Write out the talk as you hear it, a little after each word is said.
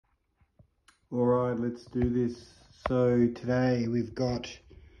Alright, let's do this. So today we've got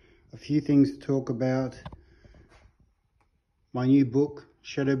a few things to talk about. My new book,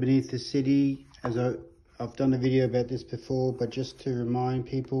 Shadow Beneath the City, as I've done a video about this before, but just to remind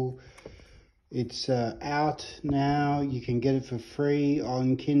people, it's out now. You can get it for free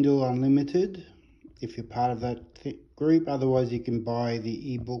on Kindle Unlimited if you're part of that group. Otherwise you can buy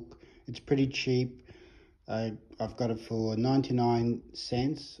the ebook. It's pretty cheap. I've got it for 99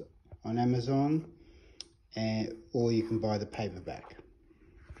 cents on Amazon, or you can buy the paperback.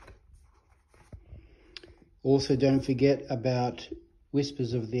 Also, don't forget about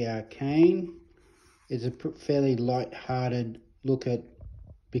Whispers of the Arcane. It's a fairly light-hearted look at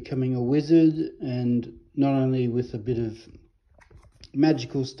becoming a wizard, and not only with a bit of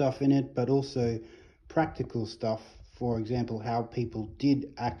magical stuff in it, but also practical stuff. For example, how people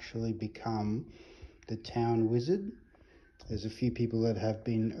did actually become the town wizard. There's a few people that have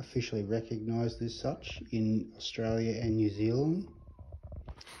been officially recognised as such in Australia and New Zealand.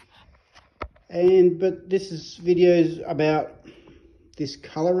 But this is videos about this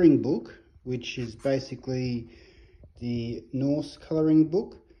colouring book, which is basically the Norse Coloring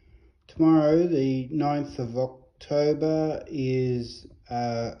Book. Tomorrow, the 9th of October, is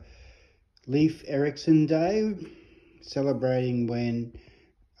Leif Erikson Day, celebrating when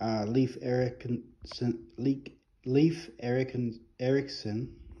Leif Erikson,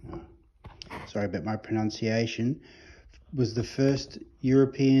 sorry about my pronunciation, was the first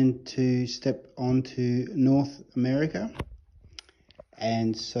European to step onto North America.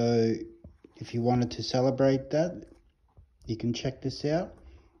 And so if you wanted to celebrate that, you can check this out.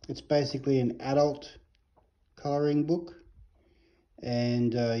 It's basically an adult colouring book,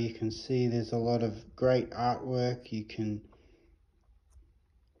 and you can see there's a lot of great artwork you can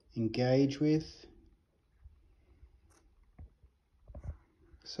engage with.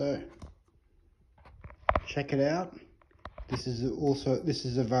 So check it out. This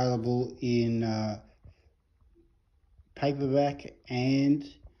is available in paperback and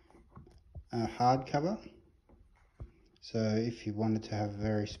hardcover. So if you wanted to have a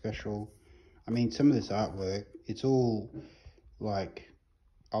very special, I mean, some of this artwork, it's all like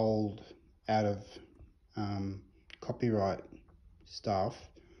old, out of copyright stuff,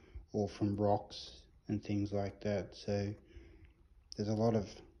 or from rocks and things like that. So there's a lot of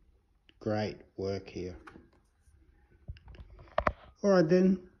great work here. Alright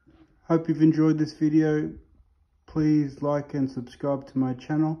then, hope you've enjoyed this video. Please like and subscribe to my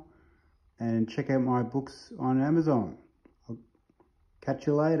channel, and check out my books on Amazon. I'll catch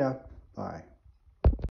you later. Bye.